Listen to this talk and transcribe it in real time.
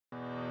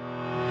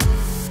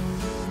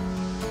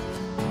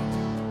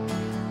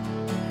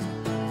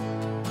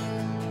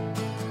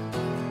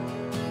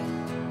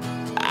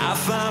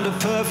found a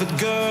perfect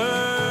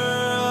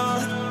girl.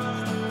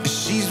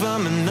 She's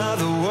from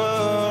another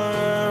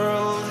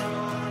world.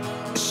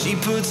 She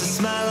puts a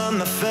smile on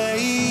my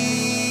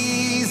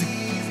face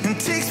and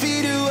takes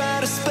me to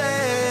outer space.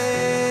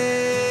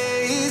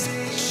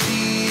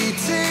 She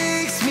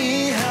takes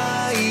me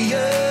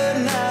higher,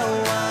 now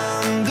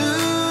I'm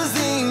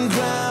losing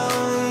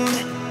ground.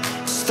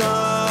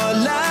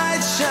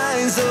 Starlight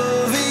shines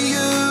over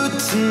you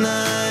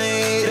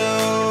tonight,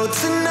 oh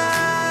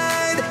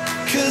tonight.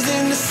 'Cause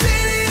in the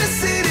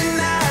city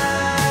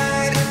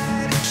night,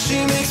 she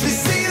makes me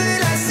see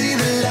that I see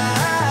the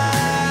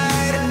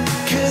light.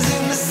 'Cause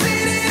in the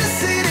city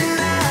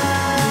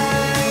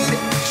night,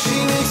 she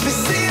makes me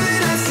see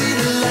that I see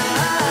the light.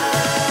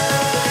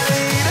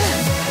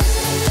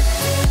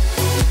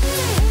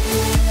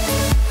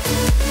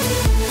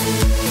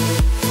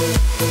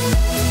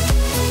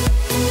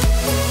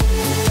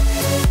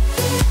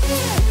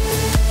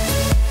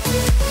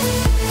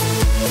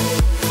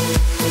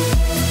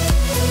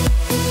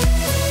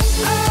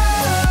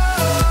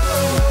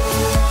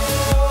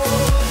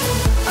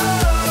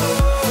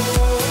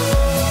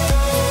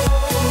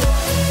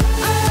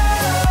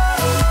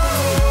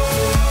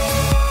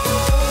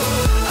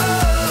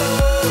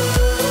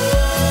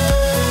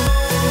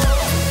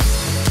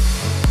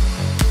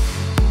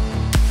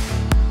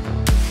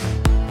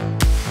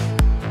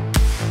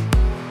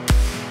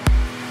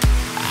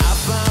 I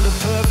found a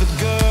perfect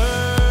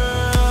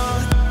girl.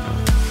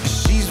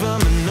 She's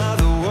from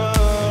another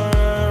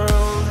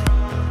world.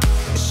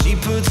 She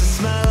puts a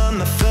smile on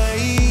my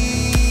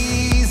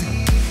face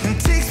and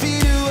takes me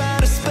to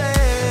outer space.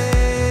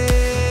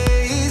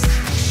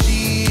 She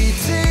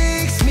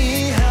takes me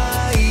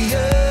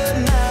higher,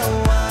 now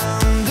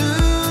I'm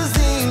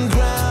losing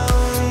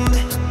ground.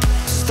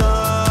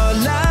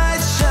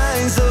 Starlight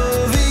shines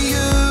over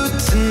you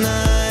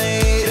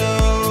tonight,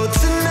 oh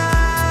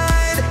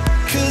tonight.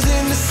 'Cause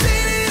in the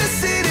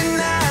city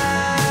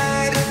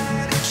night,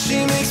 she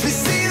makes me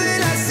see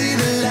that I see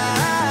the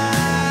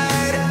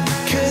light.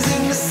 'Cause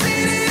in the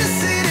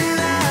city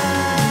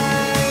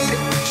night,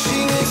 she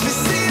makes me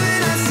see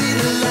that I see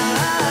the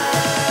light.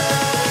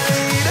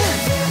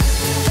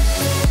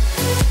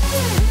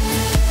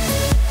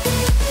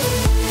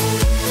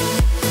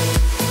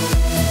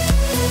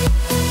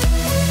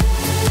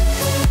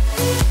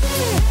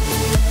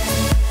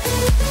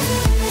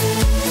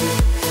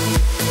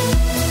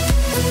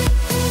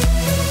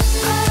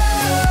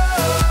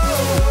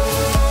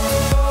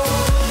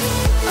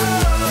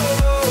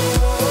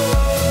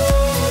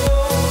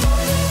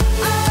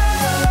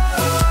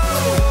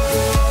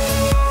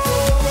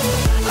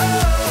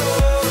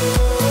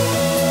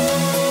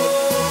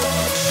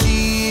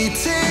 She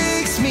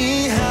takes me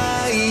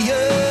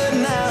higher,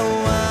 now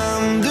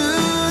I'm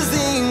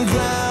losing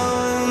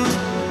ground.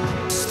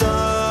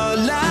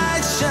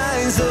 Starlight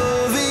shines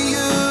over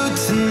you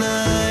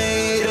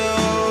tonight,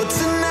 oh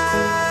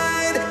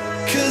tonight.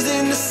 'Cause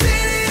in the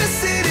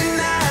city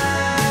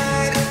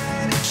night,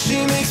 she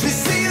makes me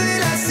see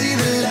that I see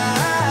the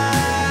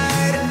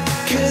light.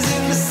 'Cause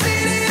in the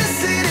city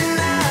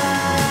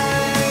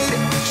night,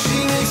 she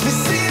makes me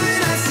see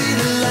that I see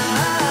the light.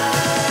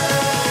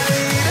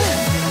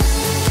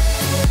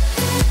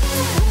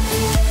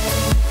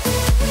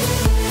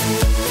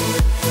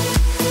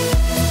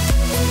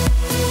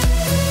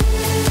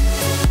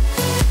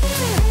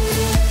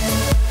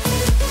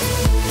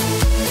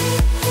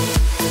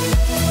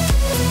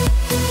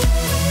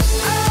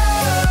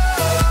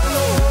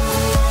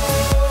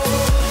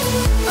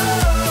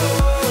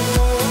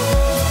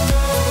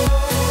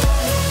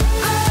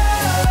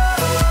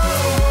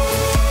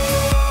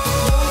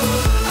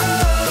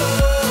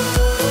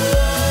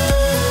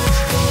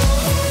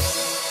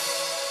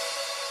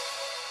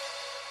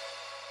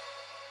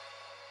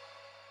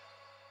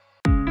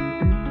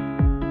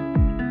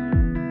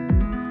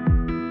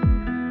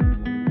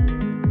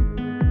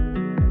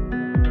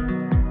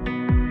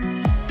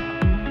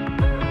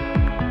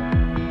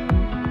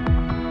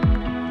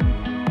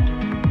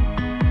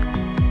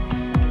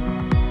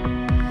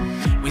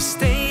 We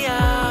stay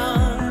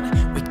out,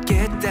 we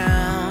get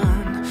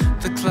down.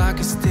 The clock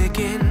is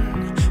ticking,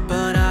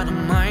 but I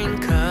don't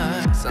mind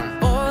 'cause I'm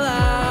all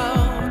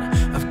out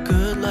of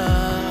good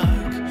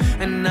luck.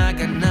 And I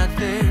got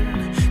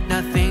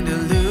nothing to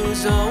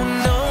lose. Oh,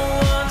 no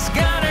one's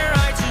got a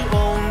right to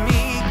own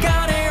me.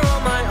 Got it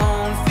on my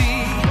own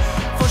feet,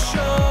 for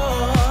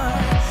sure.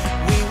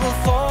 We will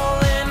fall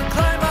and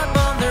climb up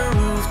on the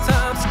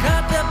rooftops,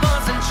 cut the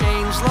bonds and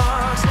change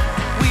locks.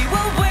 We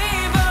will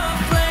wave our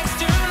flags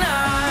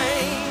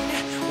tonight.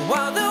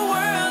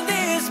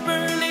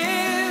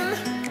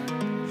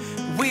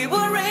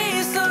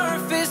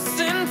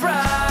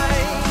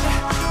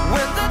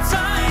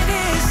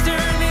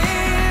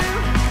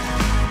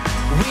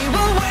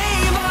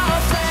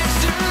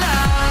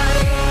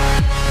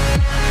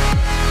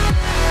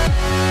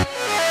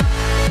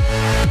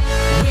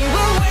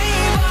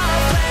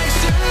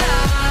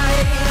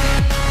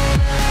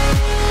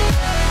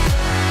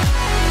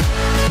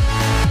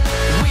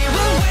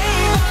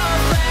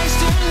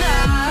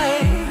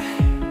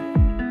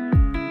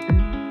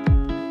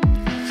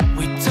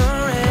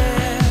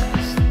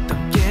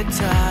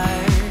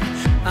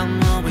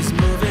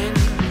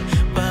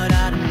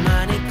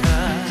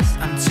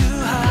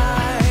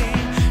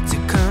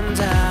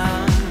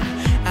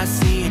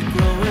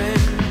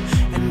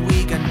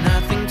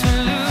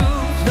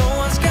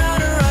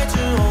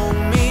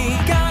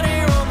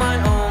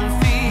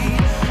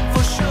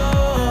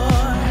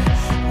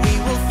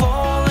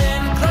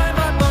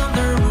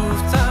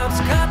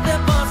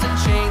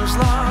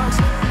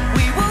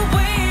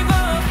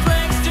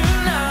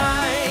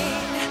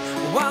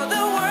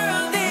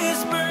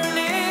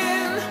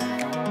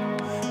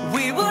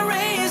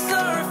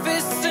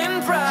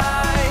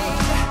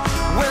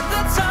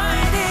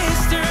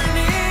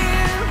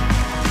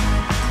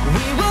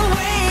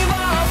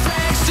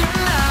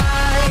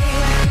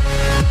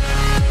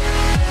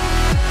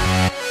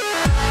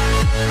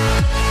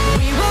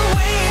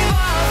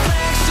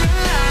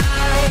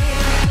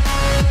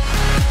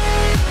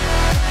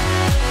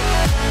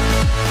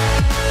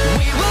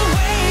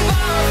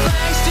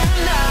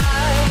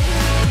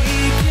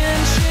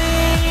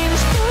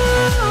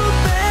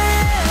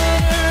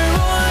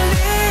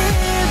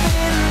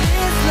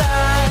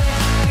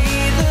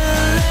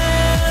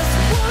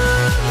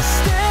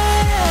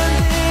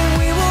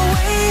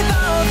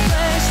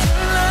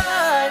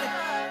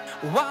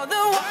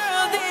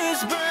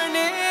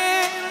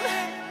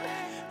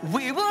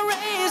 We will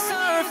raise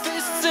our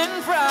fists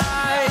in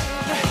pride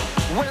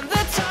when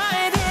the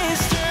tide